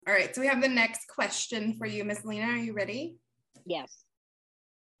All right, so we have the next question for you, Miss Lina. Are you ready? Yes.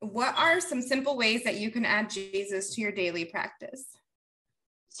 What are some simple ways that you can add Jesus to your daily practice?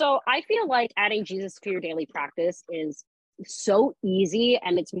 So I feel like adding Jesus to your daily practice is so easy,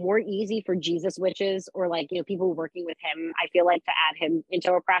 and it's more easy for Jesus witches or like, people working with him. I feel like to add him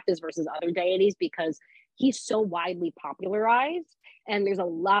into our practice versus other deities because he's so widely popularized and there's a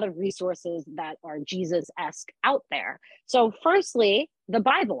lot of resources that are Jesus-esque out there. So firstly, the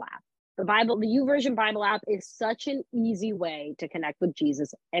Bible app. The YouVersion Bible app is such an easy way to connect with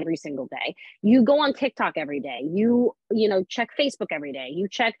Jesus every single day. You go on TikTok every day. You check Facebook every day. You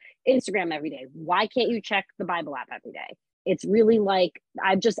check Instagram every day. Why can't you check the Bible app every day? It's really like,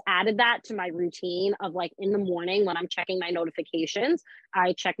 I've just added that to my routine of like in the morning when I'm checking my notifications,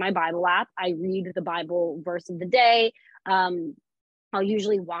 I check my Bible app. I read the Bible verse of the day. I'll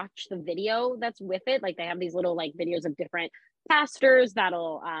usually watch the video that's with it. Like they have these little like videos of different pastors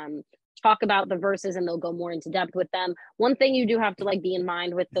that'll talk about the verses and they'll go more into depth with them. One thing you do have to like be in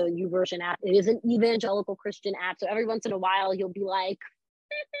mind with the YouVersion app, it is an evangelical Christian app. So every once in a while you'll be like,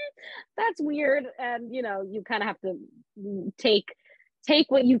 that's weird. And you kind of have to take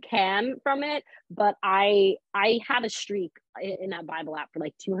what you can from it. But I had a streak in that Bible app for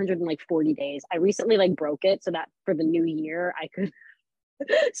like 240 days. I recently like broke it so that for the new year I could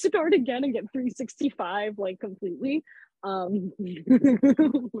start again and get 365 like completely. Like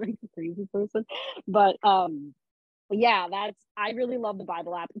a crazy person. But yeah, I really love the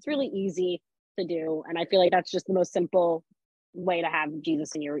Bible app. It's really easy to do, and I feel like that's just the most simple way to have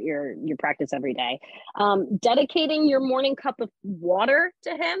Jesus in your practice every day. Dedicating your morning cup of water to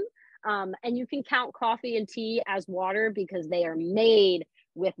him, and you can count coffee and tea as water because they are made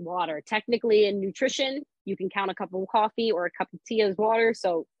with water. Technically in nutrition, you can count a cup of coffee or a cup of tea as water.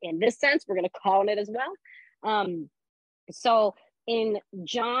 So in this sense, we're going to count it as well. So in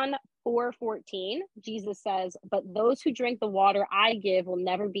John 4:14, Jesus says, "But those who drink the water I give will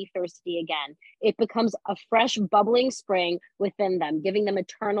never be thirsty again. It becomes a fresh bubbling spring within them, giving them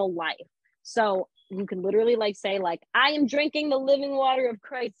eternal life." So you can literally like say like, "I am drinking the living water of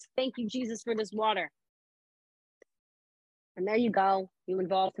Christ. Thank you, Jesus, for this water." And there you go. You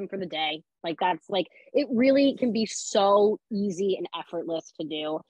involved him for the day. Like that's like, it really can be so easy and effortless to do.